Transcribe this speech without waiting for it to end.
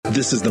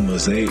This is the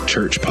Mosaic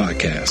Church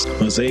podcast.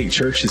 Mosaic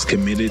Church is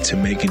committed to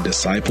making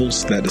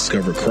disciples that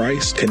discover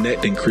Christ,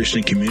 connect in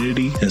Christian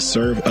community, and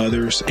serve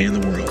others and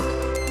the world.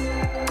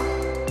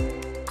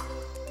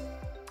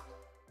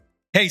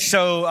 Hey,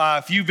 so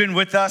if you've been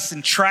with us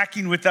and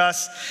tracking with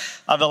us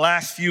the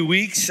last few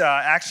weeks,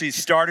 actually it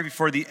started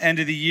before the end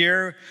of the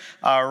year,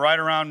 right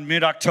around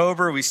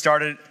mid-October, we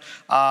started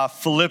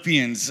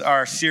Philippians,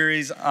 our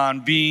series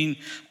on being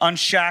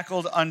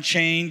unshackled,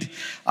 unchained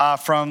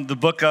from the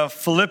book of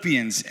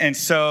Philippians. And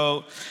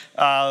so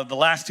the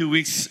last 2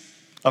 weeks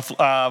of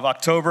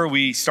October,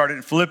 we started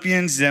in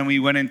Philippians, then we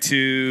went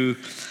into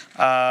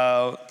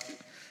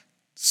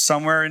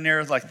somewhere in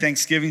there like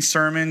Thanksgiving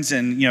sermons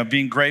and,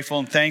 being grateful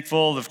and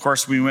thankful. Of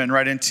course, we went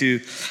right into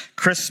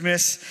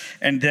Christmas,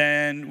 and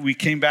then we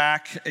came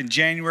back in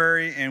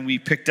January and we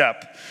picked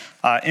up.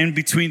 In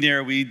between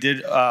there, we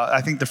did,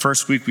 I think the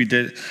first week we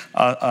did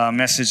a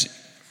message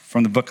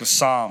from the book of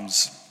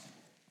Psalms.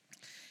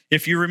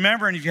 If you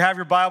remember, and if you have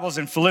your Bibles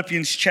in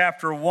Philippians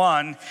chapter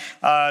 1,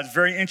 it's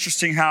very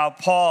interesting how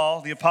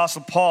Paul, the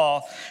Apostle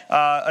Paul,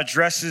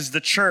 addresses the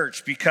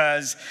church,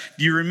 because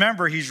you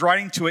remember he's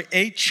writing to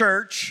a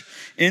church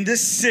in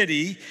this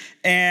city,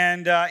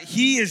 and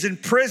he is in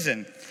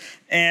prison.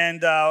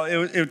 And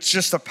it's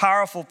just a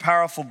powerful,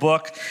 powerful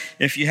book.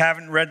 If you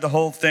haven't read the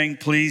whole thing,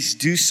 please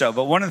do so.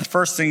 But one of the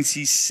first things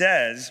he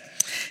says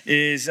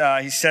is,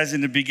 he says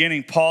in the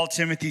beginning, Paul and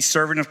Timothy,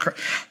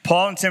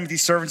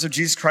 servants of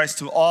Jesus Christ,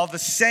 to all the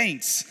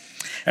saints.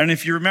 And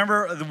if you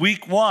remember, the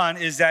week one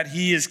is that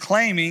he is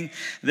claiming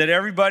that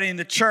everybody in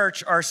the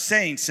church are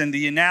saints. And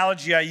the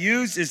analogy I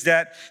use is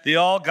that they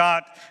all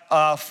got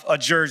a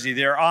jersey.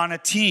 They're on a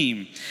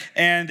team,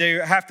 and they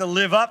have to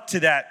live up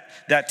to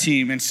that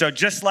team. And so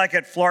just like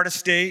at Florida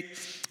State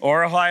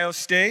or Ohio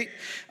State,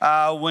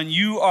 when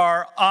you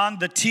are on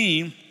the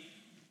team,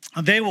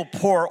 they will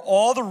pour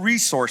all the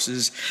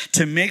resources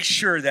to make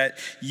sure that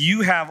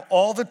you have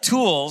all the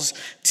tools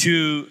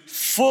to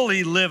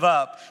fully live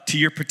up to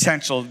your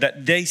potential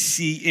that they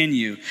see in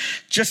you.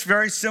 Just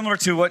very similar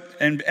to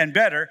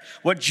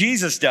what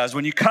Jesus does.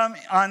 When you come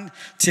on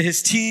to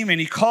his team and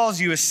he calls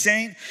you a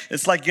saint,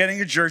 it's like getting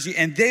a jersey,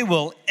 and they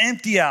will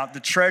empty out the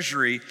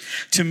treasury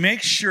to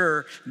make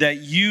sure that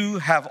you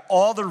have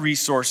all the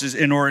resources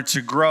in order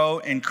to grow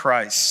in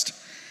Christ.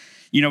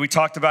 We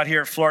talked about here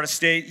at Florida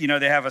State,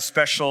 they have a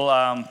special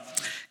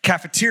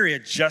cafeteria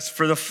just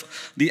for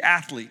the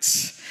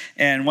athletes.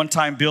 And one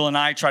time, Bill and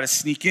I tried to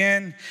sneak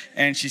in,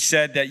 and she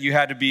said that you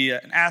had to be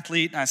an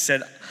athlete. And I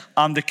said,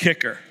 I'm the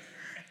kicker.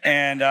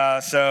 And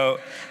so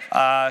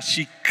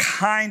she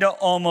kind of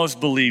almost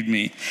believed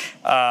me.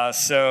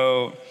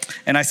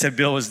 And I said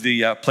Bill was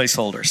the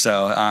placeholder.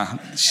 So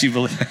she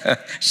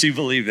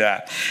believed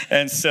that.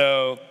 And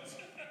so,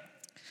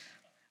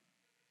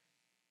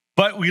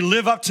 but we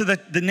live up to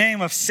the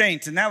name of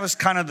saints, and that was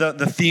kind of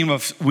the theme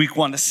of week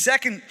one. The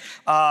second,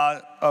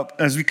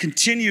 as we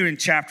continue in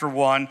chapter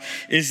 1,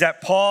 is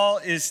that Paul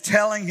is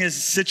telling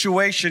his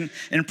situation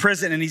in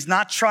prison, and he's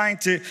not trying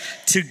to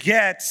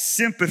get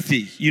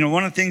sympathy.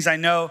 One of the things I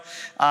know,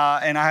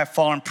 and I have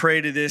fallen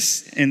prey to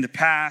this in the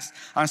past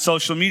on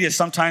social media,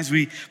 sometimes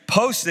we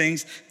post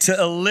things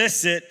to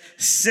elicit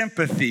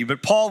sympathy,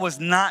 but Paul was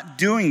not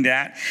doing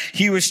that.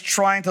 He was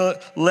trying to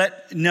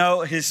let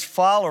know his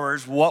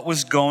followers what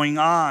was going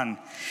on,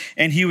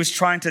 and he was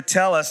trying to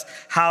tell us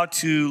how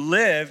to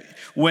live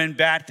when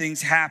bad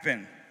things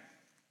happen.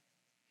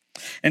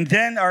 And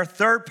then our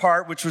third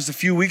part, which was a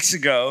few weeks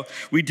ago,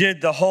 we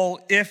did the whole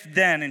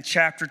if-then in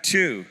chapter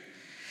 2.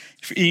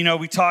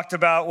 We talked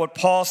about what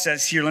Paul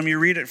says here. Let me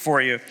read it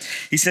for you.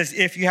 He says,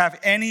 if you have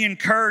any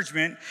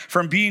encouragement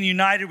from being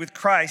united with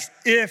Christ,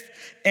 if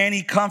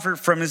any comfort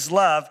from his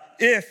love,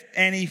 if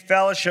any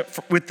fellowship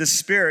with the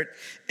Spirit,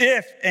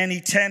 if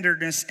any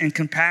tenderness and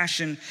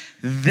compassion,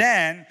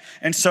 then,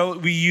 and so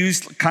we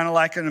used kind of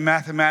like in a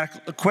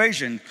mathematical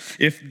equation,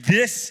 if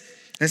this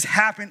has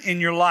happened in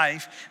your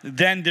life,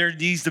 then there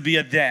needs to be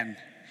a then.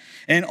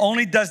 And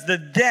only does the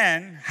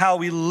then, how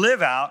we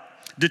live out,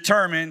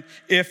 determine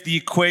if the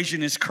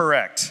equation is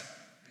correct.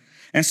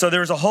 And so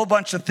there's a whole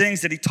bunch of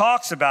things that he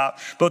talks about,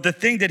 but the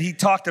thing that he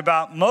talked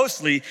about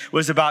mostly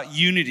was about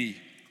unity.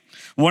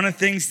 One of the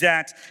things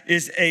that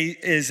is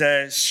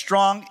a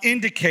strong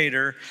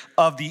indicator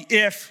of the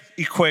if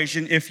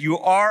equation, if you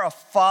are a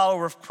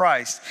follower of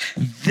Christ,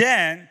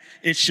 then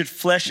it should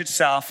flesh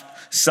itself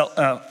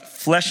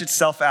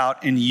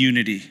out in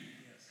unity.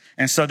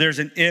 And so there's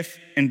an if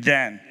and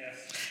then.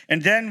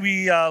 And then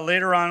we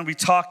later on we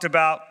talked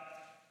about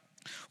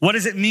what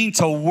does it mean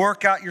to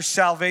work out your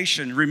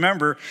salvation?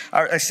 Remember,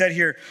 I said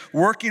here,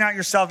 working out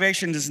your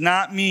salvation does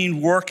not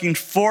mean working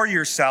for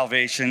your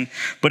salvation,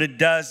 but it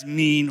does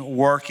mean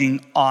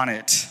working on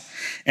it.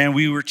 And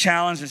we were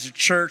challenged as a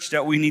church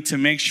that we need to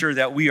make sure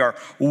that we are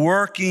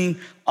working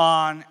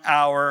on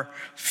our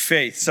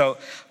faith. So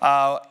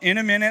in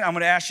a minute, I'm going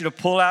to ask you to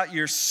pull out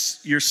your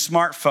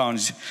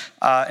smartphones.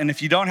 And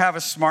if you don't have a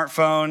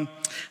smartphone,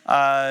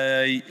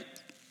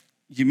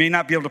 You may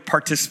not be able to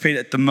participate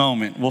at the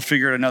moment. We'll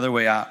figure another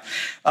way out.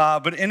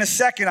 But in a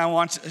second, I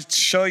want to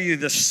show you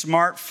the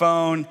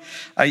smartphone.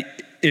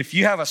 If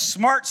you have a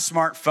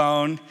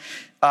smartphone,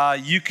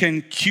 you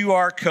can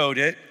QR code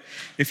it.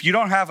 If you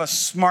don't have a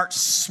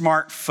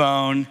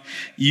smartphone,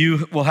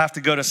 you will have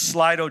to go to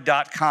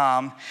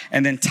slido.com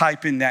and then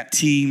type in that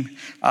team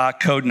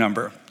code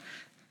number.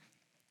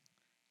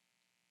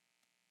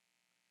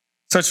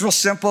 So it's real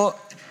simple.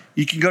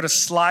 You can go to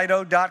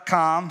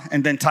slido.com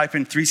and then type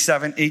in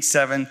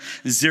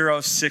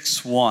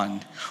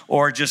 3787061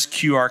 or just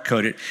QR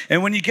code it.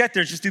 And when you get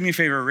there, just do me a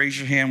favor, raise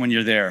your hand when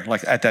you're there,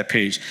 like at that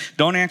page.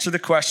 Don't answer the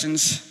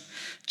questions.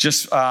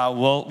 Just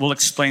we'll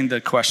explain the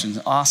questions.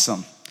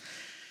 Awesome.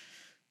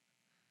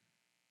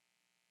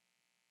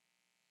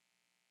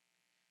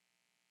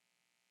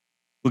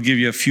 We'll give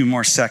you a few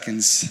more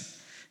seconds.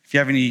 If you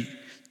have any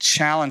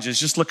challenges,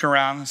 just look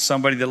around.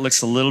 Somebody that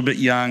looks a little bit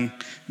young,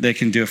 they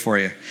can do it for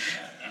you.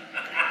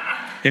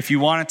 If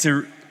you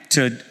wanted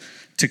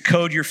to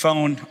code your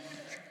phone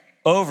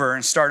over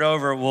and start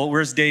over, well,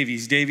 where's Davey?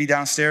 Is Davey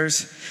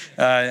downstairs?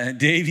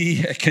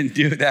 Davey can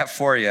do that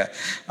for you.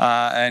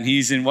 And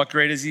he's in, what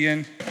grade is he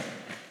in?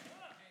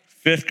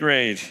 5th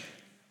grade.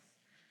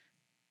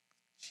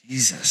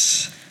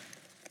 Jesus.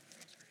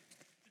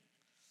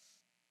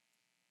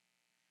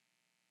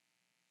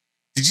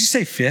 Did you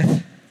say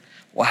 5th?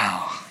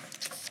 Wow.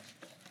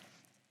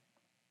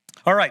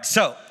 All right,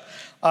 so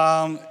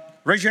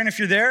raise your hand if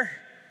you're there.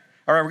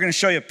 All right, we're going to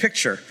show you a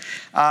picture.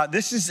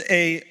 This is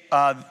a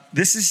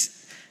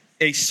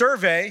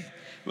survey.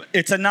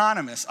 It's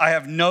anonymous. I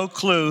have no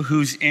clue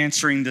who's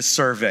answering the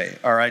survey.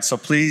 All right, so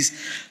please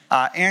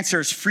answer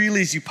as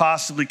freely as you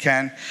possibly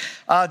can.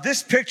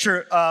 This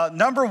picture,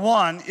 number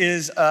one,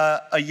 is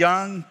a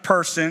young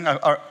person,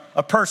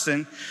 a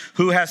person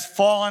who has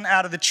fallen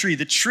out of the tree.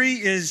 The tree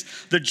is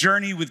the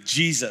journey with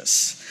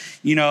Jesus.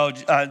 You know,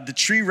 the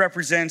tree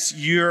represents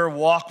your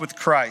walk with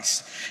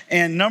Christ.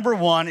 And number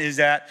one is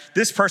that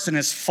this person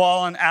has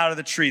fallen out of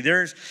the tree.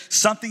 There's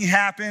something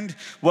happened,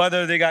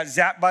 whether they got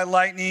zapped by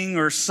lightning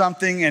or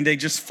something, and they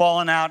just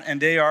fallen out and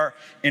they are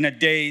in a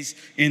daze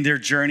in their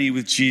journey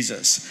with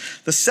Jesus.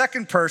 The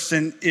second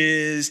person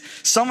is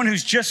someone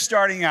who's just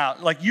starting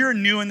out. Like you're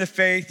new in the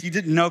faith, you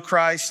didn't know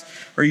Christ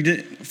or you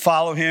didn't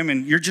follow him,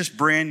 and you're just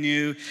brand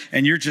new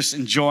and you're just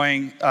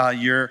enjoying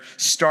your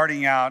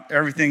starting out.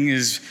 Everything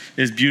is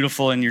beautiful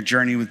in your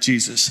journey with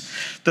Jesus.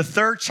 The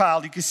third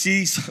child, you can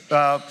see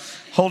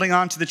holding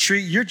on to the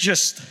tree. You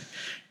just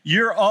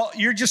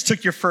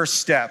took your first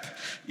step.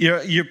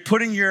 You're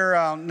putting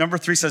your number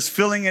 3 says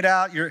filling it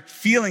out. You're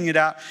feeling it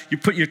out. You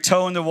put your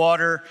toe in the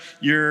water.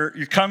 You're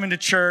coming to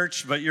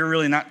church, but you're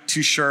really not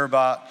too sure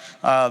about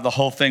the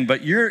whole thing.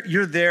 But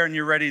you're there and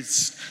you're ready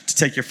to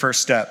take your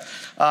first step.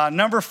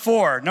 Number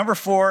four.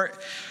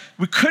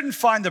 We couldn't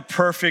find the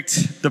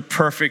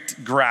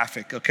perfect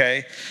graphic,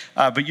 okay?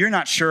 But you're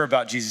not sure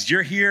about Jesus.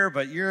 You're here,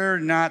 but you're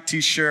not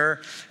too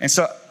sure. And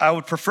so I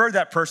would prefer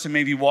that person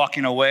maybe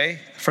walking away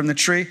from the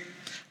tree,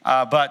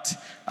 but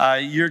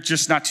you're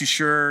just not too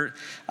sure,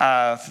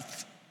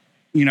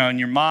 in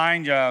your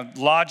mind,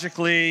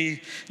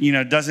 logically,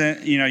 you're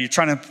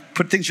trying to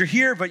put things, you're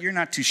here, but you're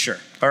not too sure.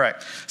 All right,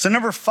 so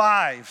number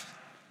 5.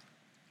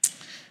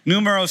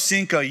 Numero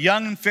 5,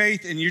 young in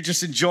faith, and you're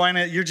just enjoying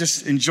it. You're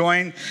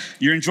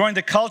enjoying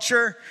the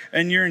culture,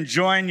 and you're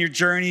enjoying your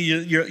journey.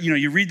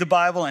 You read the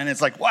Bible, and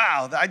it's like,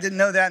 wow, I didn't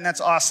know that, and that's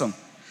awesome.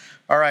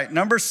 All right,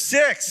 number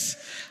 6,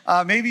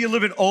 maybe a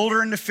little bit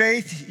older in the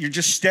faith. You're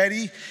just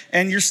steady,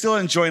 and you're still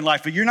enjoying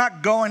life, but you're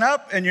not going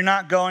up, and you're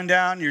not going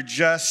down. You're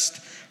just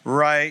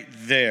right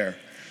there.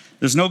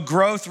 There's no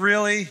growth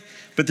really,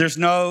 but there's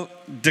no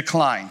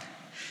decline.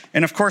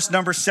 And of course,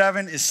 number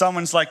 7 is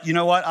someone's like, you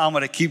know what, I'm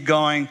going to keep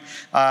going.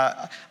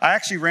 I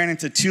actually ran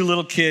into 2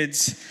 little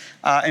kids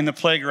in the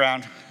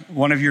playground,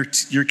 one of your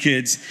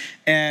kids,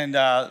 and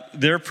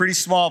they're pretty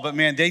small, but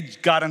man, they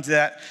got into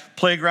that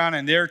playground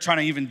and they're trying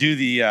to even do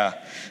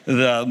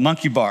the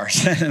monkey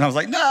bars. And I was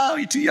like, no,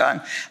 you're too young.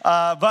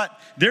 But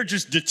they're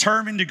just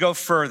determined to go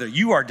further.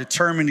 You are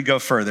determined to go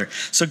further.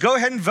 So go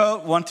ahead and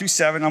vote 1 through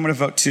 7. I'm going to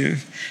vote 2.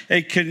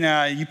 Hey,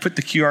 can you put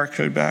the QR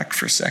code back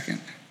for a second?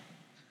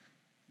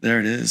 There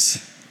it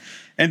is.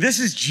 And this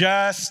is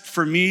just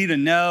for me to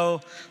know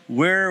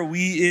where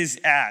we is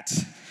at.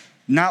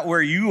 Not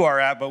where you are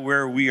at, but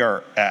where we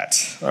are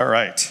at. All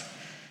right.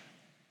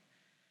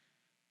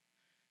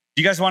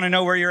 You guys want to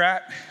know where you're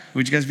at?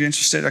 Would you guys be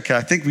interested? Okay,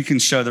 I think we can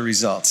show the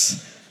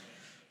results.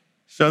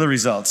 Show the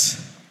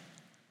results.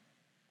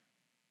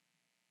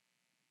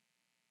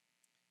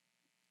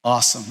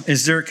 Awesome.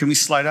 Can we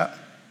slide up?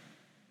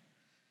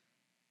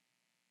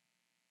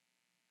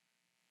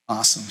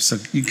 Awesome. So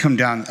you come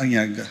down. Oh,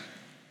 yeah.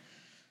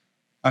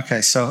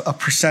 Okay. So a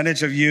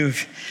percentage of you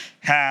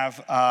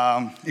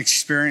have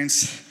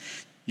experienced,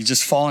 you've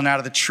just fallen out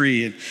of the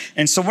tree.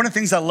 And so one of the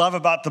things I love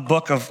about the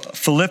book of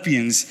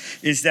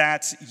Philippians is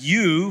that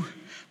you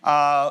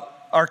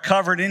are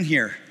covered in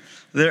here.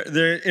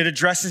 It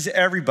addresses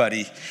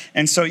everybody.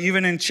 And so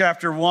even in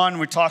chapter 1,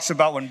 where it talks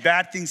about when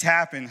bad things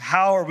happen,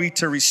 how are we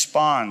to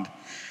respond?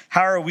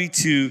 How are we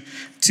to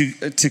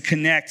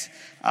connect?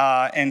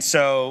 And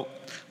so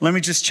let me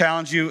just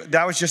challenge you.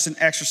 That was just an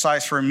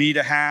exercise for me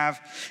to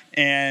have,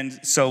 and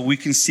so we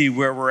can see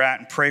where we're at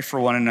and pray for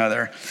one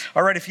another.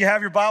 All right, if you have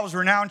your Bibles,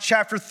 we're now in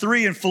chapter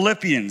 3 in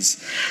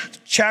Philippians.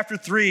 Chapter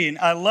 3, and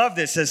I love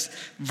this. It says,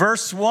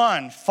 verse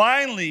 1,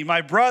 finally,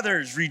 my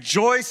brothers,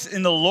 rejoice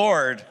in the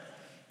Lord.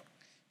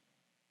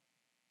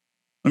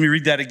 Let me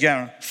read that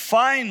again.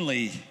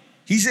 Finally,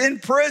 he's in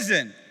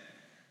prison.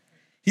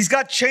 He's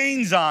got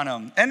chains on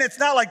him. And it's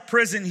not like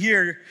prison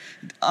here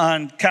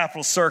on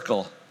Capitol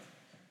Circle.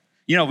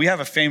 You know, we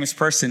have a famous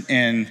person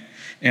in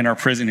our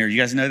prison here.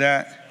 You guys know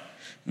that?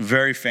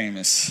 Very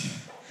famous.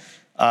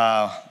 So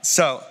I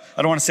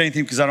don't want to say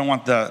anything because I don't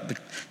want the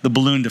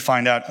balloon to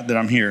find out that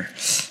I'm here.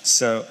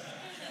 So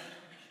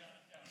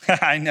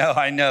I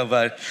know,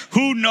 but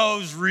who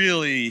knows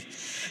really?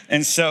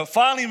 And so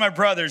finally, my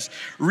brothers,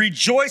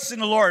 rejoice in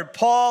the Lord.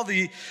 Paul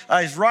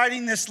is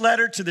writing this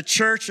letter to the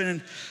church in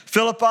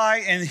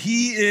Philippi, and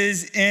he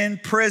is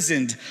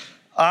imprisoned.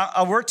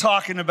 We're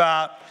talking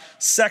about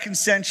second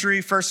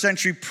century, first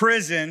century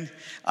prison,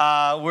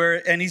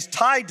 and he's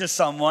tied to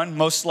someone,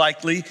 most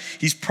likely.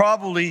 He's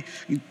probably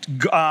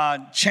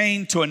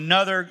chained to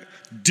another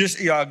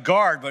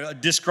guard, but a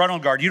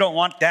disgruntled guard. You don't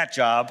want that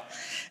job.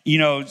 You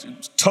know,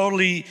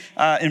 totally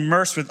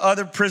immersed with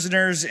other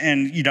prisoners,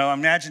 and, you know,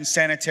 imagine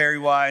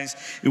sanitary-wise,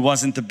 it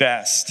wasn't the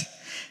best.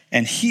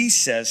 And he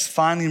says,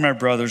 finally, my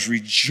brothers,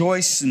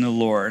 rejoice in the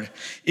Lord.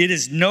 It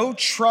is no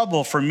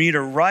trouble for me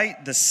to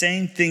write the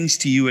same things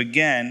to you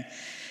again,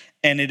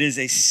 and it is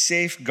a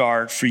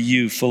safeguard for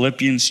you.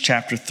 Philippians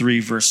chapter 3,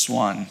 verse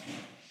 1.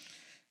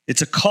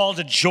 It's a call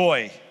to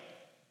joy.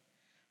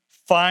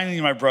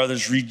 Finally, my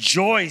brothers,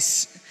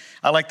 rejoice.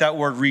 I like that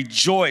word,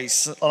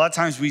 rejoice. A lot of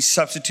times we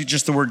substitute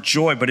just the word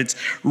joy, but it's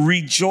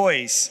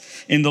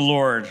rejoice in the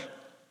Lord.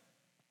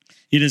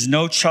 It is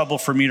no trouble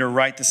for me to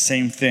write the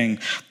same thing.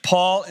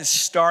 Paul is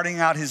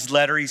starting out his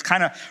letter. He's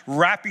kind of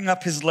wrapping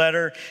up his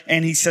letter,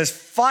 and he says,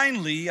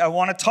 finally, I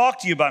want to talk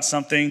to you about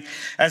something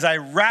as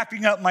I'm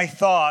wrapping up my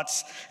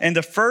thoughts. And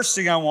the first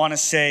thing I want to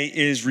say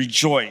is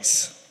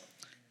rejoice.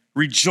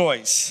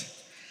 Rejoice.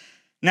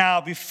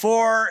 Now,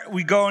 before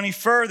we go any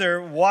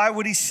further, why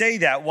would he say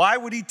that? Why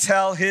would he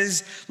tell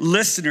his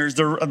listeners,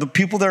 the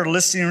people that are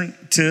listening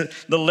to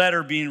the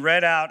letter being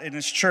read out in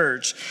his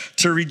church,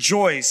 to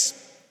rejoice?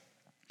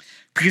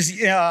 Because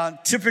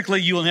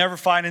typically you will never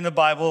find in the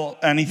Bible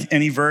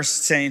any verse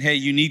saying, hey,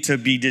 you need to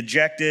be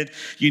dejected,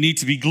 you need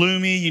to be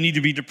gloomy, you need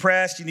to be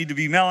depressed, you need to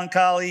be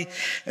melancholy,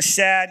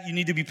 sad, you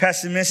need to be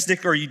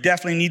pessimistic, or you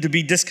definitely need to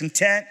be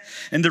discontent.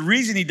 And the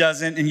reason he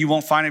doesn't, and you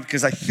won't find it,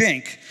 because I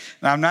think,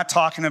 and I'm not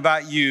talking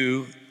about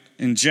you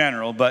in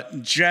general,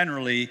 but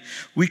generally,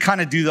 we kind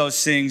of do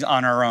those things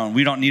on our own.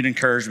 We don't need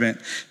encouragement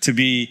to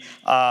be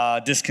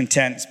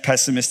discontent,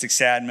 pessimistic,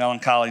 sad,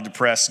 melancholy,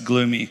 depressed,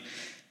 gloomy.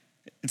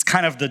 It's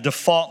kind of the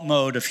default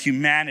mode of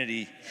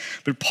humanity.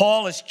 But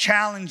Paul is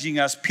challenging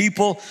us,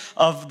 people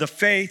of the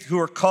faith who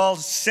are called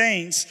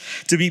saints,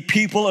 to be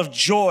people of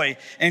joy.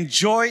 And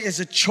joy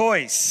is a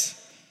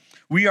choice.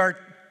 We are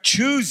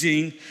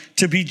choosing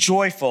to be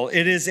joyful.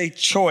 It is a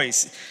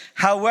choice.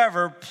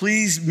 However,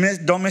 please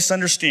don't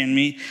misunderstand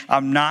me.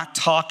 I'm not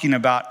talking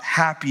about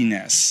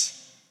happiness.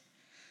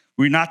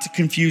 We're not to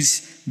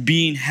confuse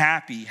being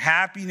happy.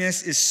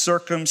 Happiness is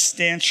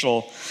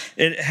circumstantial.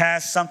 It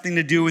has something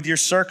to do with your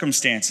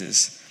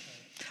circumstances.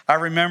 I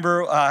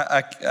remember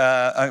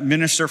a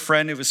minister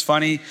friend, it was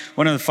funny,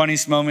 one of the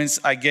funniest moments,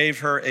 I gave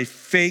her a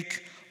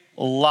fake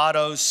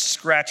lotto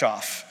scratch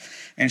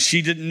off, and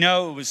she didn't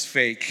know it was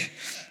fake.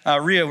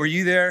 Rhea, were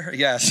you there?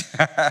 Yes.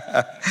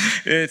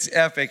 It's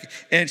epic.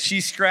 And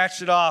she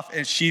scratched it off,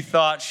 and she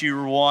thought she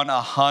won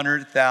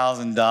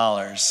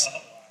 $100,000.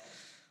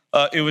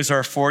 It was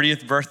her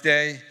 40th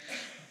birthday,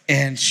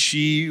 and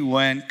she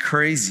went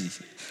crazy,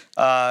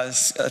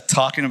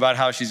 talking about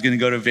how she's going to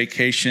go to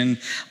vacation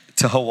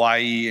to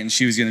Hawaii, and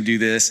she was going to do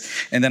this.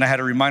 And then I had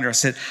to remind her, I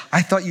said,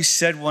 I thought you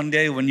said one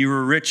day when you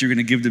were rich, you're going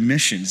to give to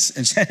missions.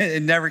 And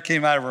it never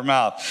came out of her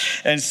mouth.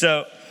 And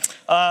so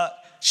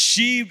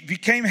she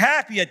became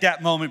happy at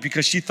that moment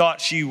because she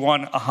thought she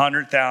won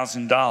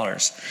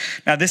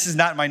 $100,000. Now, this is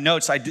not in my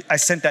notes. I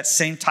sent that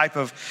same type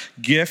of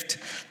gift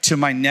to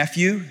my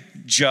nephew,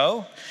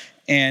 Joe.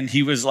 And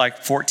he was like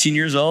 14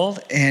 years old,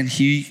 and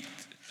he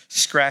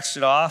scratched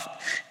it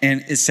off,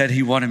 and it said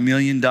he won $1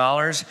 million.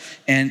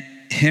 And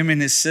him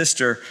and his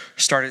sister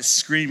started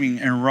screaming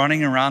and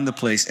running around the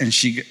place. And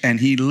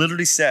he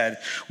literally said,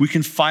 we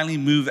can finally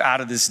move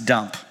out of this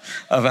dump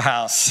of a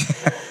house.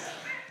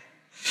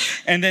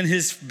 And then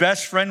his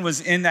best friend was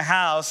in the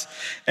house,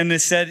 and they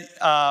said,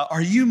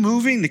 are you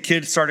moving? The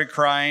kid started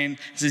crying.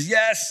 He says,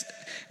 yes.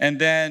 And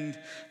then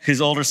his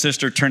older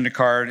sister turned the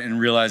card and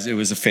realized it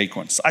was a fake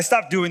one. So I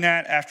stopped doing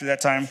that after that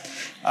time.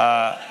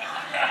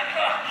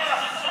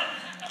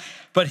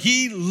 But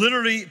he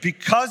literally,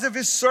 because of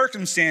his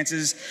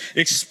circumstances,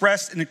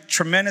 expressed a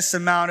tremendous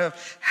amount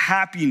of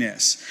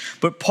happiness.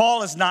 But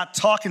Paul is not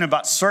talking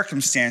about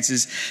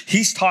circumstances.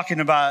 He's talking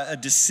about a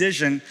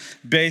decision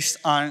based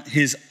on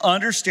his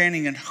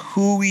understanding and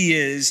who he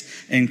is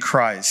in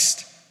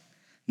Christ,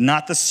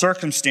 not the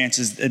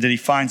circumstances that he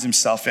finds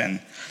himself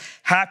in.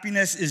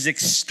 Happiness is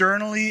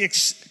externally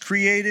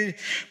created,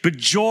 but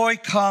joy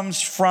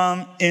comes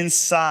from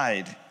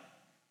inside.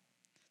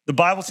 The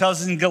Bible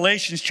tells us in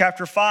Galatians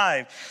chapter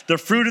 5, the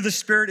fruit of the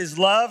Spirit is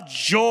love,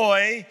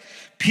 joy,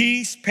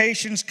 peace,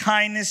 patience,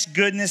 kindness,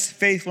 goodness,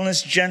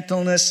 faithfulness,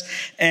 gentleness,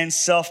 and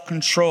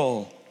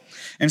self-control.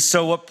 And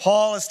so what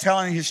Paul is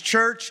telling his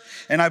church,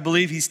 and I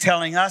believe he's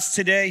telling us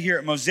today here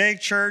at Mosaic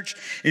Church,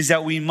 is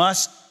that we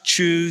must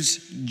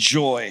choose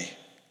joy.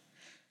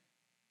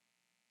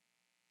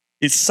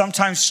 It's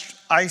sometimes,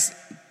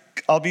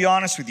 I'll be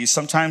honest with you,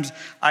 sometimes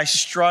I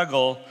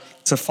struggle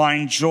to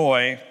find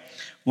joy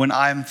when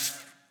I'm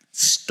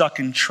stuck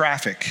in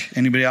traffic.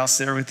 Anybody else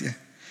there with you?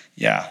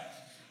 Yeah.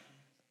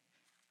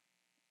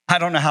 I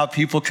don't know how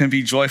people can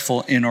be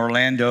joyful in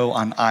Orlando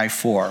on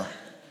I-4.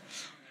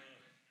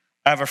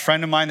 I have a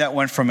friend of mine that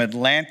went from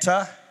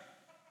Atlanta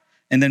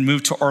and then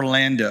moved to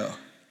Orlando.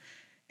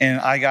 And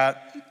I got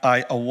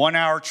a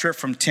 1-hour trip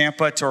from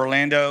Tampa to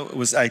Orlando. It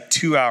was a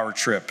 2-hour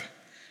trip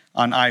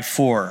on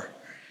I-4.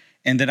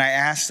 And then I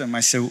asked him, I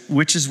said,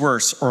 which is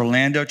worse,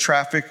 Orlando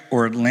traffic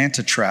or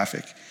Atlanta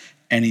traffic?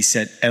 And he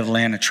said,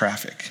 Atlanta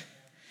traffic.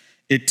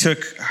 It took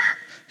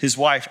his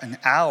wife an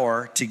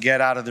hour to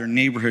get out of their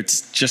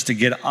neighborhoods just to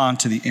get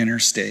onto the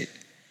interstate.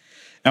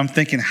 And I'm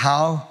thinking,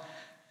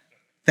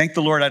 thank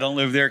the Lord I don't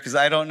live there, because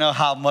I don't know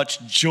how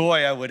much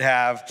joy I would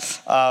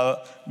have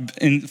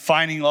in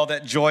finding all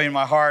that joy in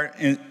my heart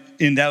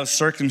in those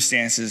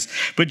circumstances.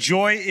 But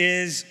joy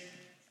is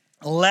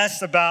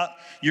less about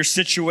your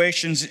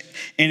situations,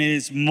 and it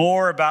is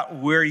more about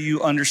where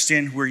you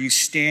understand where you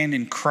stand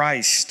in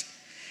Christ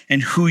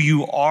and who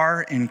you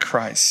are in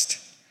Christ.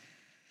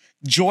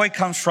 Joy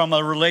comes from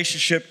a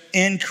relationship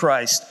in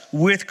Christ,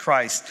 with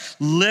Christ,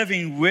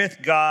 living with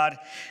God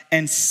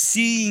and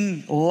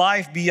seeing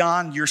life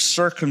beyond your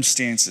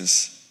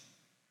circumstances.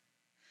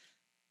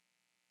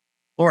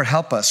 Lord,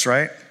 help us,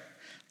 right?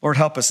 Lord,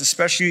 help us,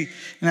 especially,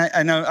 and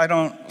I know I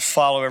don't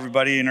follow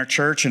everybody in our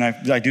church, and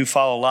I do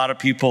follow a lot of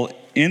people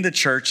in the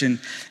church, and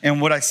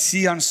what I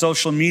see on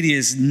social media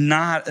is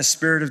not a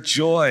spirit of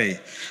joy,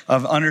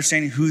 of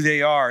understanding who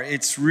they are.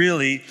 It's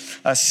really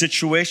a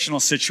situational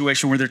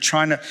situation where they're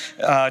trying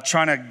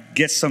to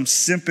get some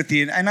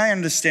sympathy, and I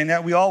understand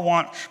that. We all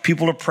want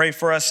people to pray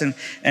for us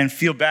and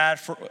feel bad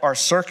for our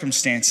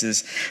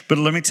circumstances, but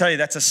let me tell you,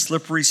 that's a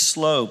slippery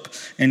slope,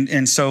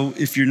 and so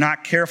if you're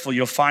not careful,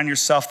 you'll find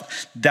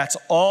yourself, that's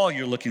all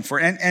you're looking for.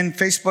 And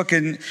Facebook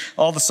and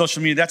all the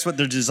social media, that's what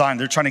they're designed.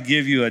 They're trying to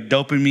give you a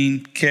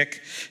dopamine kick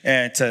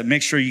and to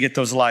make sure you get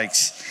those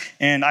likes.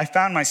 And I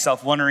found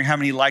myself wondering how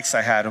many likes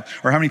I had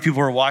or how many people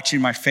were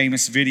watching my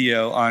famous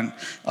video on,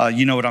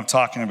 you know what I'm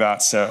talking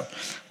about. So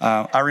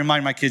I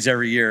remind my kids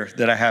every year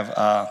that I have,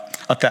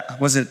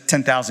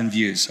 10,000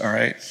 views, all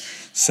right?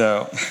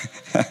 So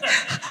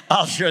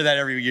I'll share that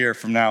every year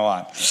from now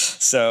on.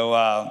 So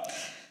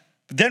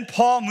but then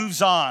Paul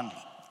moves on,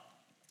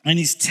 and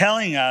he's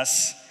telling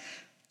us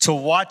to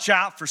watch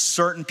out for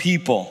certain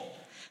people.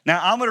 Now,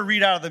 I'm going to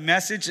read out of the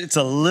Message. It's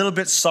a little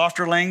bit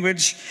softer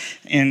language,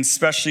 and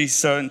especially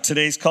so in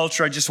today's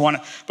culture,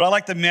 but I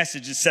like the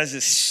Message. It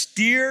says,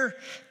 steer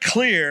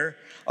clear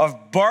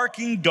of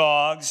barking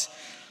dogs,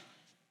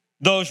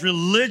 those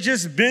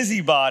religious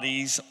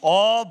busybodies,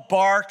 all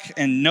bark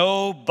and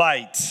no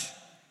bite.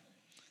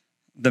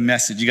 The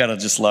Message, you got to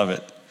just love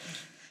it.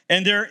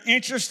 And they're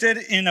interested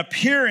in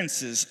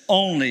appearances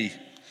only.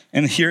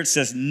 And here it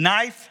says,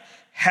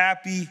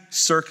 knife-happy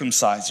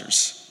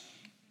circumcisers.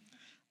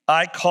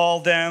 I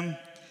call them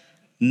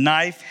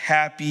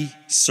knife-happy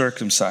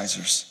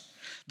circumcisers.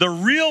 The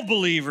real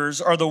believers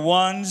are the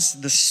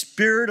ones the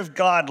Spirit of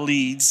God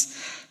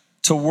leads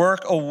to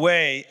work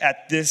away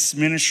at this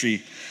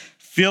ministry,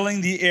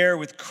 filling the air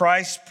with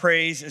Christ's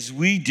praise as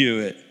we do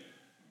it.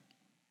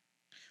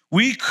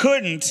 We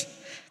couldn't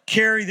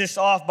carry this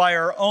off by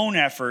our own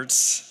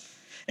efforts,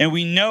 and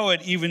we know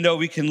it even though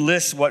we can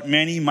list what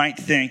many might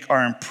think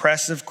are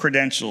impressive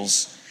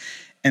credentials.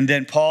 And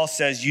then Paul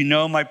says, you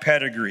know my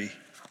pedigree.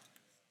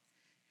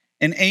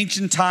 In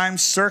ancient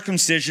times,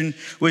 circumcision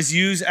was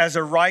used as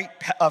a rite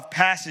of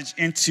passage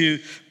into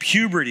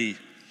puberty,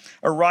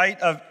 a rite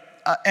of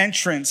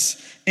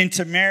entrance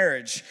into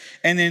marriage.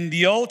 And in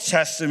the Old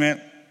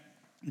Testament,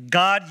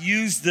 God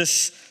used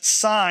this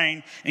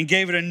sign and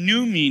gave it a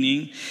new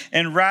meaning.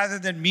 And rather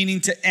than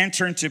meaning to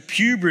enter into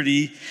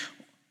puberty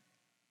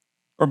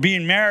or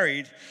being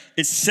married,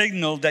 it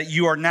signaled that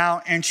you are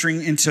now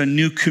entering into a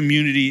new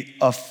community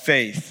of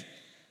faith,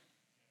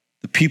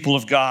 the people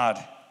of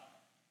God.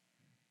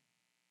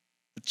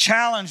 The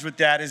challenge with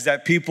that is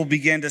that people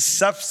began to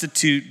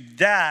substitute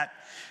that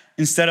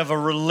instead of a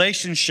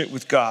relationship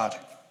with God.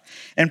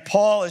 And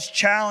Paul is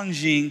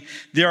challenging,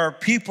 there are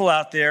people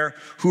out there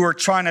who are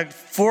trying to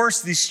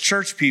force these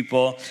church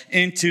people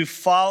into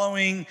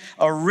following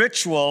a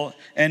ritual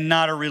and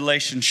not a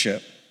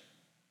relationship.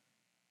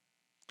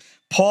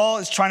 Paul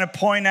is trying to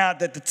point out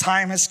that the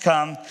time has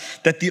come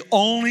that the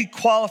only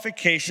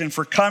qualification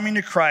for coming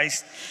to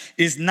Christ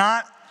is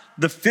not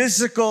the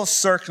physical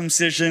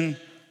circumcision,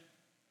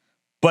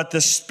 but the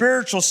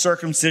spiritual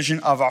circumcision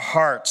of our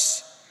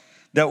hearts,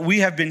 that we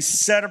have been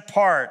set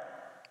apart.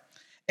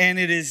 And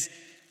it is,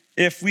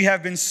 if we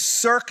have been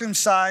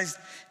circumcised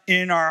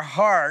in our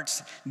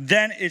hearts,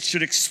 then it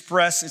should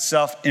express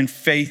itself in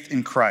faith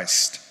in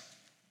Christ.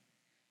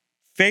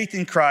 Faith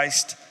in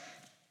Christ,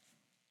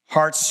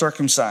 hearts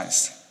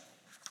circumcised.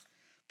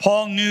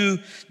 Paul knew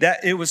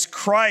that it was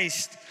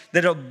Christ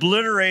that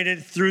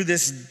obliterated through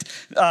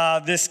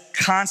this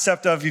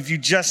concept of if you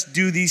just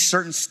do these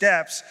certain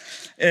steps,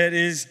 it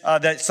is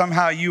that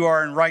somehow you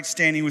are in right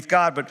standing with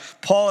God. But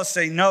Paul is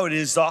saying, no, it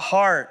is the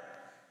heart.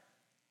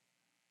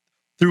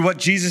 Through what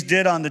Jesus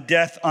did on the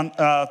death,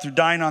 through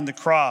dying on the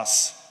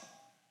cross.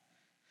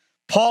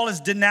 Paul is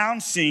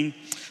denouncing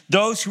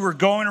those who are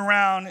going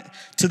around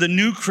to the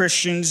new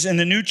Christians and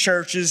the new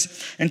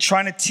churches and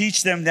trying to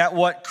teach them that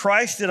what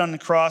Christ did on the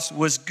cross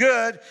was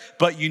good,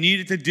 but you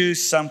needed to do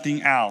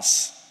something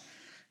else.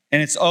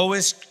 And it's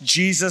always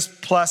Jesus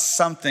plus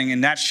something,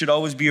 and that should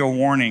always be a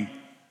warning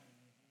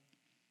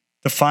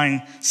to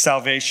find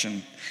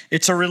salvation.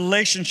 It's a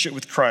relationship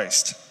with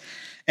Christ.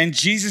 And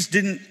Jesus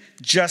didn't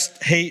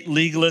just hate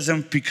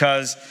legalism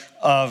because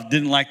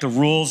didn't like the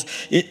rules.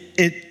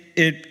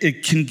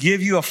 It can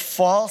give you a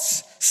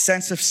false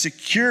sense of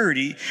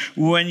security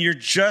when you're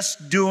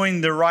just doing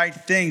the right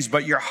things,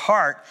 but your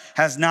heart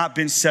has not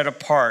been set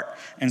apart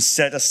and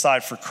set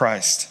aside for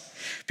Christ,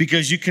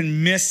 because you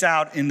can miss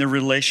out in the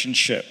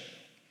relationship.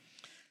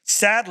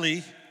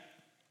 Sadly,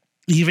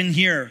 even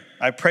here,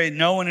 I pray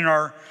no one in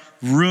our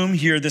room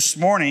here this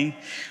morning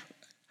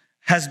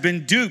has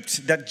been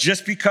duped that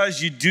just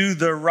because you do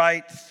the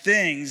right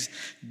things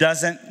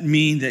doesn't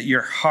mean that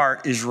your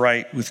heart is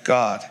right with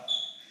God.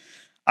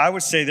 I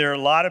would say there are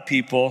a lot of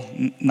people,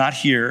 not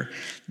here,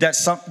 that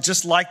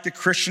just like the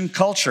Christian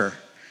culture.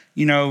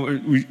 You know,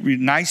 we're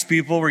nice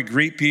people, we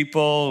greet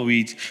people,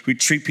 we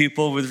treat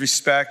people with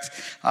respect,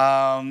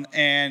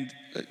 and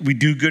we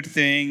do good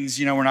things.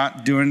 You know, we're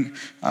not doing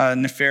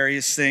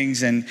nefarious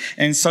things.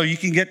 And so you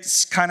can get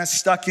kind of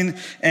stuck in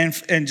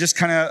and just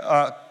kind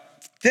of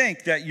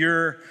think that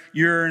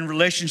you're in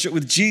relationship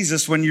with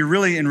Jesus when you're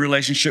really in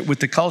relationship with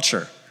the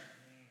culture.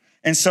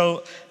 And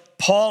so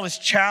Paul is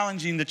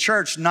challenging the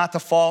church not to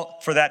fall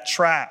for that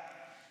trap.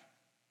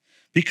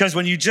 Because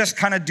when you just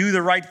kind of do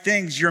the right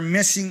things, you're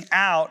missing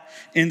out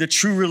in the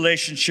true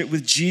relationship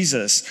with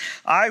Jesus.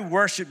 I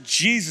worship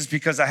Jesus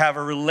because I have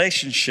a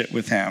relationship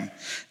with him,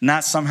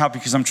 not somehow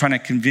because I'm trying to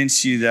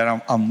convince you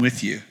that I'm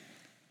with you.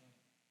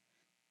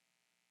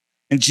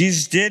 And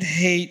Jesus did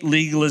hate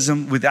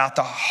legalism without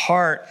the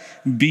heart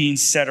being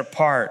set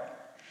apart,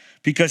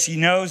 because he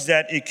knows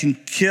that it can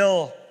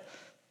kill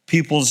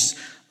people's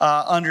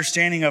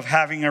understanding of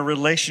having a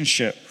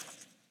relationship.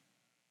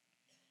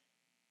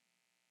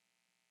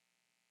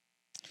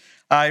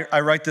 I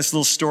write this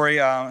little story.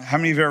 How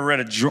many of you have ever read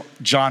a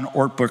John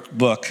Ortberg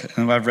book?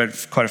 And I've read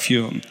quite a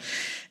few of them.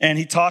 And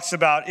he talks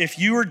about if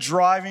you were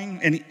driving,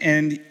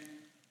 and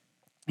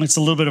it's a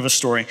little bit of a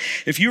story.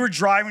 If you were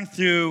driving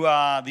through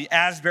the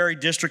Asbury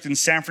district in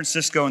San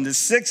Francisco in the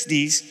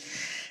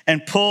 60s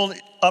and pulled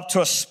up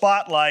to a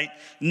spotlight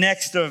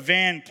next to a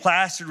van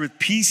plastered with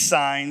peace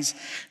signs,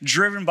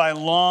 driven by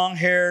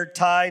long-haired,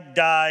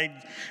 tie-dyed,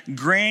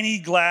 granny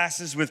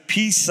glasses with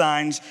peace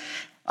signs,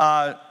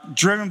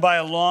 driven by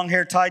a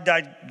long-haired,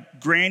 tie-dyed,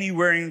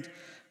 granny-wearing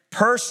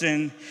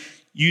person,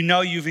 you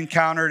know you've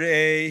encountered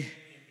a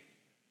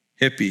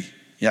hippie.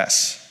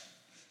 Yes.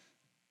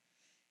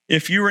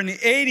 If you were in the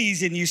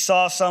 80s and you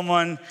saw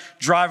someone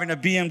driving a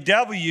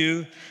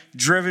BMW,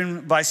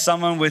 driven by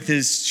someone with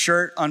his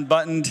shirt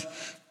unbuttoned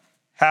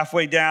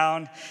halfway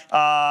down,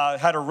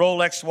 had a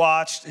Rolex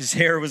watch, his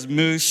hair was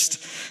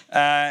moosed,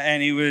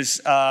 and he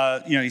was,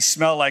 he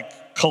smelled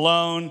like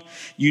cologne,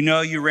 you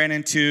know you ran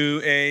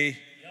into a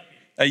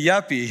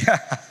yuppie.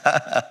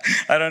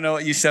 I don't know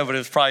what you said, but it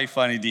was probably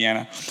funny,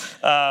 Deanna.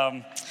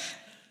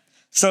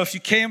 So if you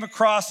came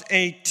across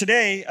a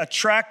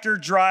tractor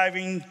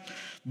driving,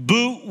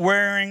 boot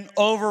wearing,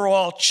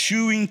 overall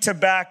chewing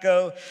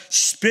tobacco,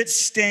 spit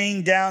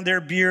stain down their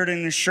beard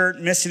and their shirt,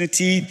 missing a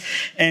teeth,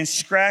 and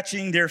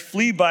scratching their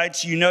flea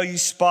bites, you know you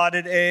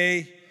spotted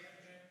a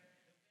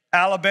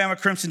Alabama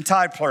Crimson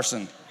Tide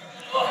person.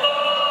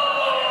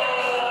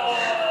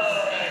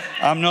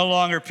 I'm no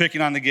longer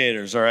picking on the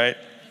Gators, all right?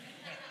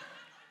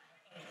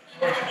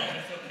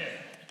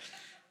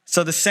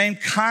 So the same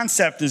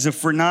concept is,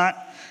 if we're not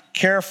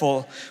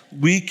careful,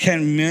 we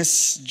can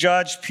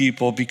misjudge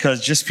people,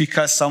 because just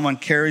because someone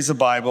carries a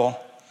Bible,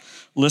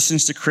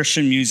 listens to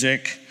Christian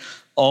music,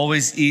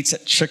 always eats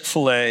at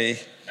Chick-fil-A,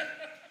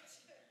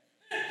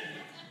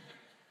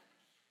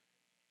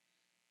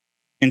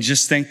 and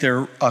just think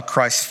they're a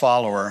Christ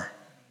follower,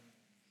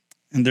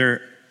 and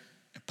they're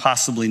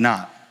possibly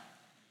not.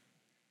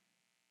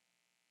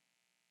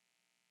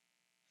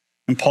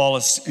 And Paul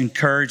is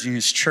encouraging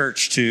his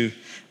church to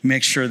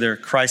make sure they're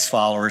Christ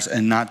followers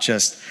and not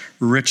just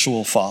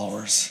ritual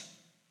followers.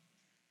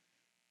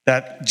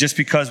 That just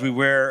because we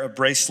wear a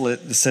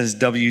bracelet that says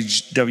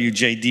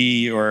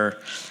WWJD or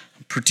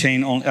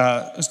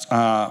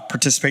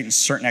participate in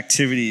certain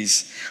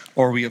activities,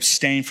 or we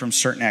abstain from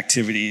certain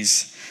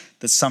activities,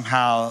 that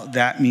somehow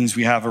that means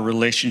we have a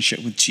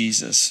relationship with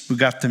Jesus. We've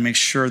got to make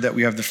sure that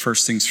we have the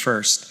first things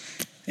first.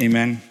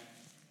 Amen.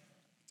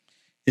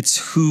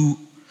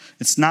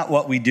 It's not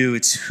what we do,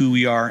 it's who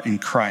we are in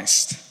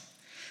Christ.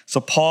 So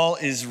Paul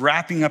is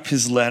wrapping up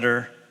his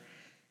letter,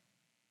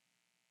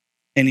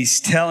 and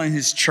he's telling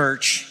his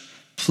church,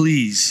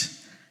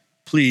 please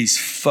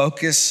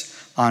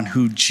focus on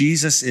who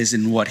Jesus is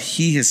and what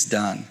he has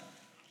done.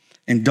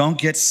 And don't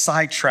get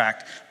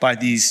sidetracked by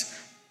these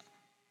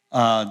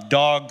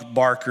dog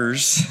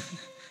barkers,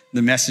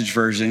 the Message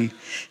version,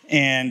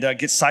 and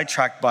get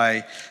sidetracked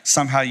by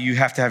somehow you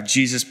have to have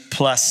Jesus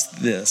plus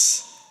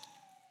this.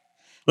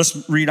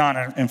 Let's read on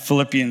in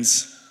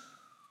Philippians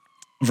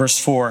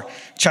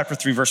chapter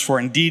 3, verse 4.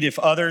 Indeed, if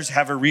others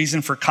have a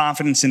reason for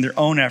confidence in their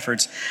own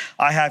efforts,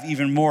 I have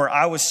even more.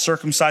 I was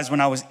circumcised when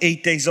I was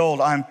 8 days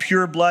old. I am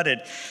pure-blooded,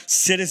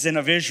 citizen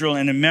of Israel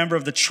and a member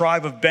of the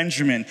tribe of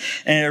Benjamin,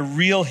 and a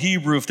real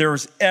Hebrew if there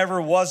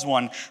ever was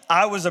one.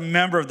 I was a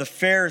member of the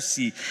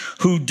Pharisee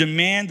who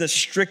demand the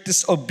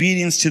strictest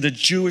obedience to the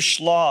Jewish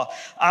law.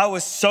 I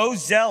was so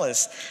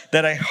zealous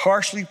that I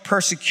harshly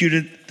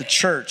persecuted the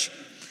church.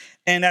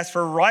 And as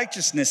for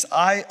righteousness,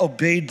 I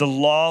obeyed the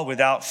law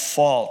without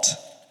fault.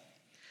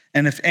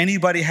 And if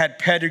anybody had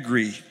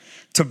pedigree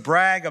to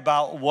brag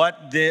about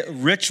what the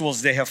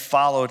rituals they have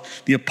followed,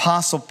 the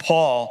Apostle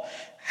Paul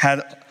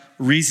had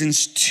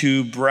reasons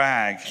to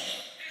brag.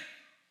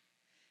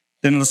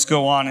 Then let's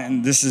go on,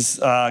 and this is,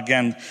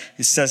 again,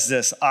 it says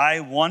this: I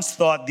once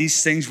thought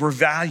these things were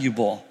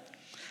valuable,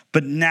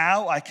 but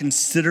now I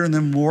consider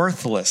them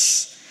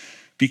worthless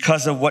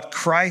because of what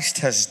Christ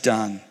has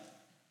done.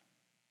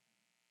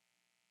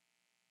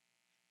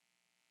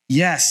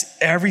 Yes,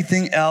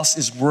 everything else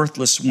is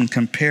worthless when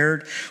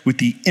compared with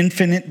the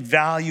infinite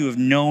value of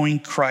knowing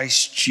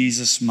Christ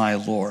Jesus, my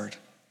Lord.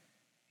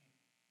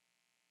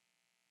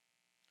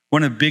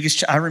 One of the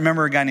biggest, I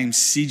remember a guy named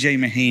C.J.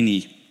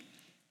 Mahaney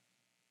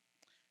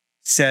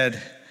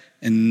said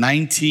in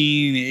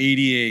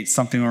 1988,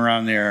 something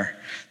around there,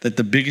 that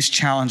the biggest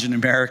challenge in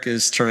America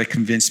is to try to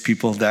convince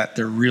people that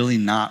they're really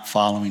not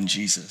following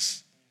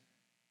Jesus.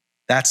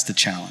 That's the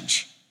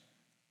challenge.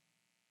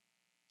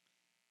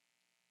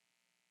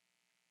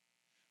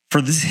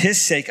 For his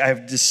sake, I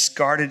have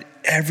discarded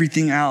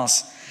everything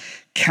else,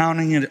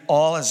 counting it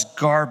all as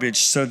garbage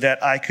so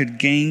that I could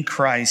gain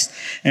Christ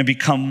and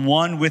become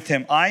one with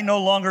him. I no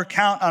longer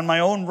count on my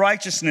own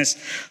righteousness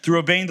through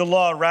obeying the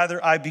law.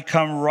 Rather, I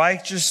become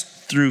righteous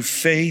through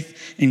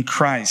faith in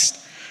Christ.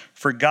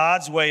 For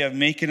God's way of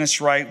making us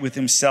right with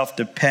himself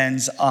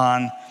depends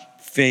on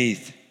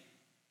faith.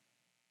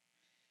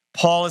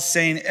 Paul is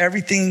saying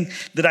everything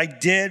that I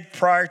did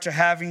prior to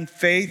having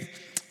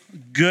faith,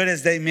 good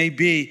as they may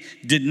be,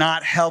 did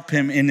not help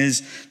him in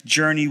his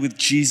journey with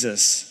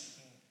Jesus.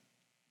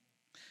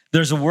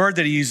 There's a word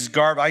that he uses,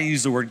 I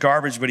use the word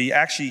garbage, but he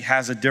actually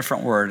has a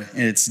different word,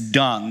 and it's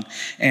dung,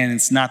 and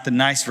it's not the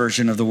nice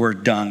version of the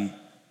word dung.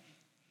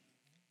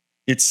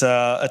 It's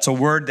a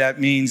word that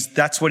means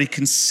that's what he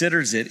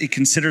considers it. It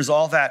considers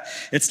all that.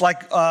 It's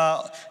like,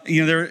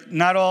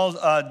 not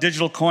all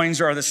digital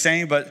coins are the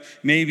same, but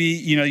maybe,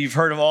 you've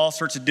heard of all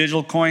sorts of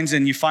digital coins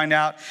and you find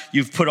out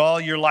you've put all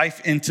your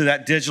life into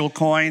that digital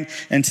coin,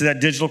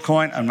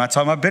 I'm not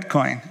talking about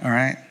Bitcoin, all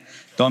right?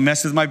 Don't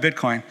mess with my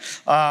Bitcoin.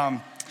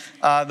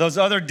 Those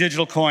other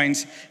digital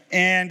coins,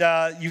 and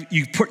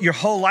you put your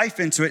whole life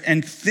into it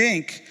and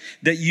think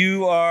that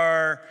you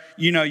are,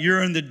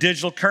 you're in the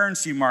digital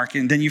currency market,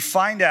 and then you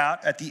find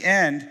out at the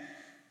end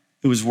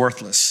it was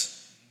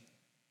worthless.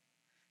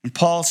 And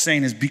Paul's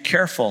saying is, be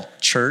careful,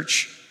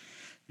 church.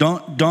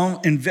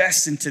 Don't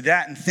invest into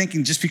that and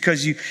thinking just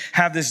because you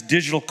have this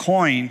digital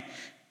coin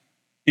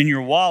in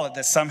your wallet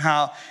that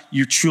somehow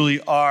you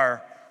truly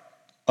are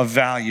of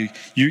value.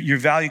 Your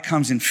value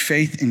comes in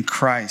faith in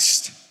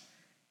Christ.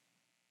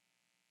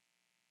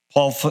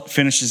 Paul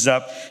finishes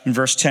up in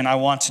verse 10, I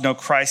want to know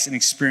Christ and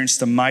experience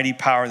the mighty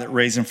power that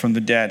raised him from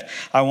the dead.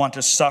 I want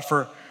to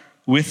suffer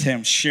with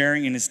him,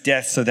 sharing in his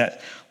death, so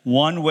that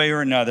one way or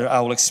another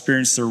I will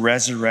experience the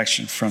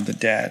resurrection from the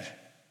dead.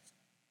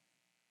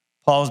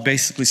 Paul is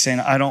basically saying,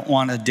 I don't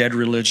want a dead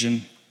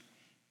religion.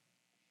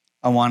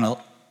 I want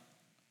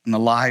an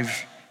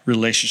alive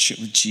relationship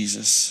with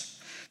Jesus.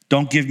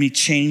 Don't give me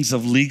chains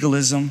of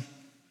legalism.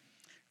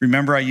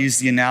 Remember, I used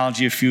the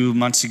analogy a few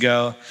months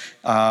ago.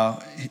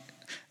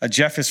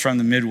 Jeff is from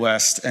the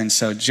Midwest, and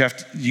so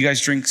Jeff, you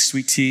guys drink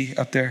sweet tea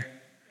up there?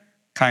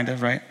 Kind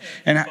of, right?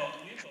 And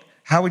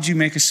how would you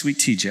make a sweet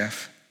tea,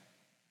 Jeff?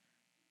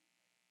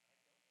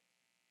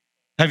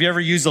 Have you ever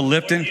used the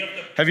Lipton?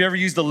 Have you ever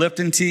used the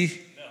Lipton tea?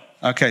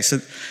 No. Okay, so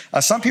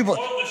some people.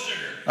 Boil the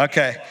sugar.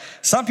 Okay,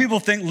 Some people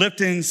think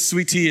Lipton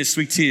sweet tea is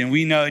sweet tea, and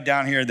we know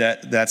down here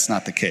that that's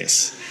not the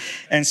case.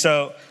 And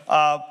so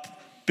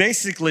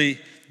basically,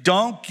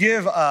 don't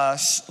give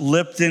us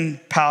Lipton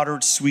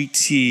powdered sweet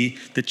tea,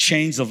 the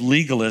chains of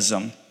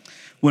legalism,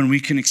 when we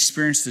can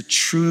experience the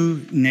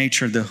true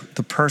nature,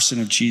 the person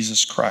of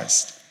Jesus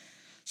Christ.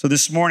 So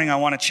this morning, I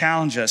want to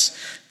challenge us.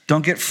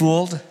 Don't get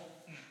fooled.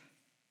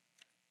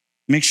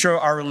 Make sure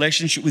our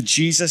relationship with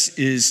Jesus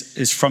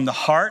is from the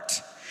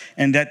heart,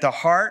 and that the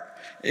heart,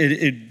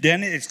 it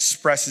then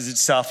expresses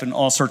itself in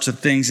all sorts of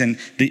things, and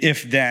the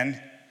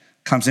if-then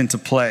comes into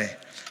play.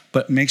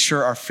 But make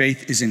sure our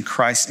faith is in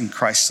Christ and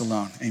Christ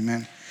alone.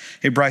 Amen.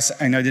 Hey, Bryce,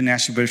 I know I didn't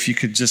ask you, but if you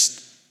could just,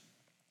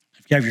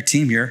 if you have your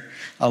team here,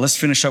 let's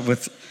finish up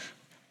with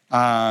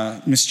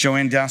Miss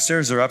Joanne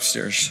downstairs or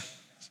upstairs?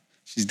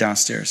 She's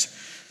downstairs.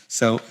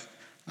 So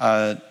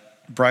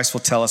Bryce will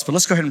tell us, but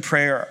let's go ahead and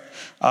pray, and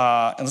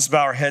let's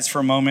bow our heads for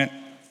a moment.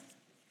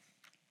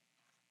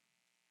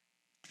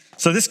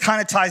 So this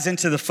kind of ties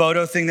into the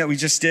photo thing that we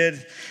just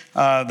did,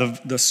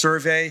 the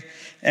survey.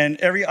 And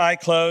every eye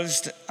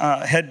closed,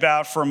 head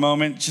bowed for a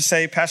moment. Just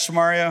say, Pastor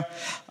Mario,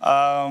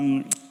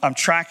 I'm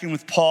tracking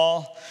with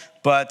Paul,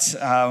 but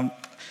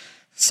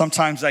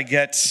sometimes I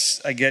get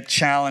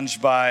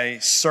challenged by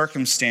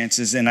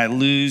circumstances and I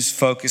lose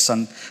focus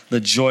on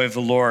the joy of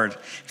the Lord.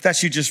 If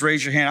that's you, just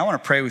raise your hand. I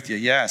want to pray with you.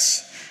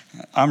 Yes.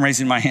 I'm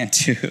raising my hand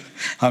too.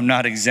 I'm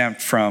not exempt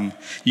from,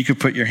 you could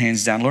put your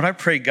hands down. Lord, I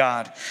pray,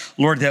 God,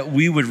 Lord, that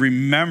we would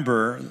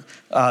remember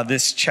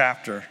this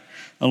chapter.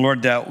 And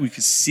Lord, that we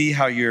could see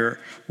how you're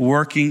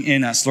working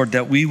in us. Lord,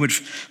 that we would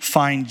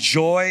find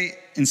joy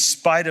in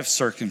spite of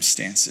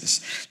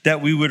circumstances.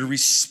 That we would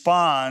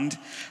respond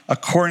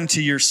according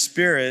to your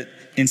Spirit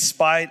in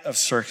spite of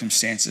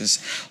circumstances.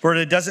 Lord,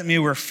 it doesn't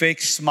mean we're fake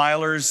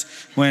smilers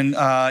when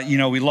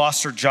we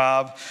lost our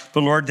job,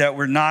 but Lord, that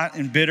we're not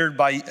embittered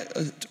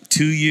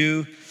to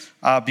you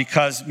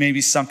because maybe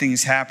something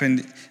has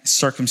happened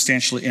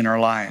circumstantially in our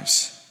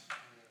lives.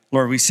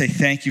 Lord, we say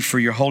thank you for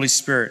your Holy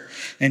Spirit.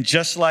 And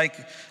just like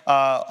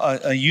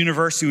a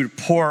university would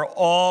pour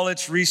all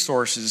its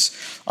resources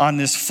on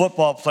this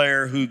football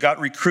player who got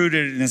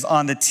recruited and is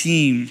on the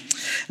team,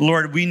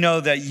 Lord, we know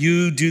that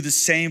you do the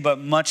same, but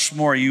much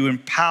more. You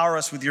empower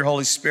us with your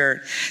Holy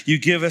Spirit. You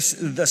give us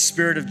the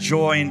spirit of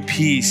joy and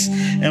peace.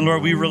 And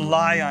Lord, we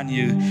rely on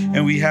you,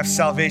 and we have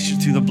salvation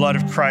through the blood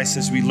of Christ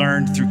as we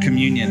learned through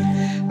communion.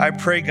 I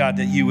pray, God,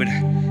 that you would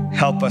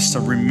help us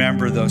to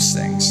remember those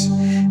things.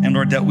 And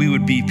Lord, that we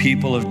would be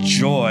people of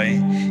joy,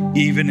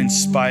 even in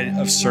spite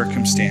of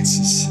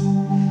circumstances.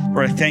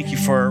 Lord, I thank you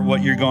for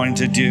what you're going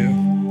to do.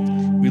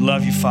 We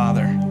love you,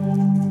 Father.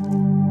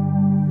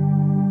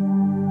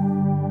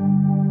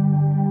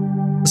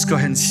 Let's go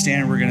ahead and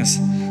stand. We're going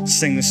to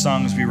sing this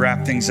song as we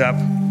wrap things up.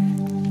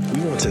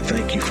 We want to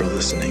thank you for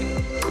listening.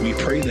 We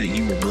pray that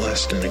you were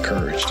blessed and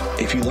encouraged.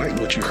 If you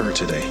liked what you heard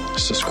today,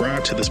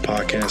 subscribe to this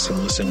podcast and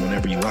listen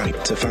whenever you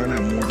like. To find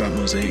out more about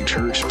Mosaic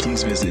Church,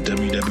 please visit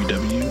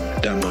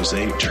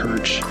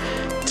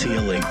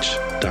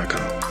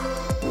www.mosaicchurchtlh.com.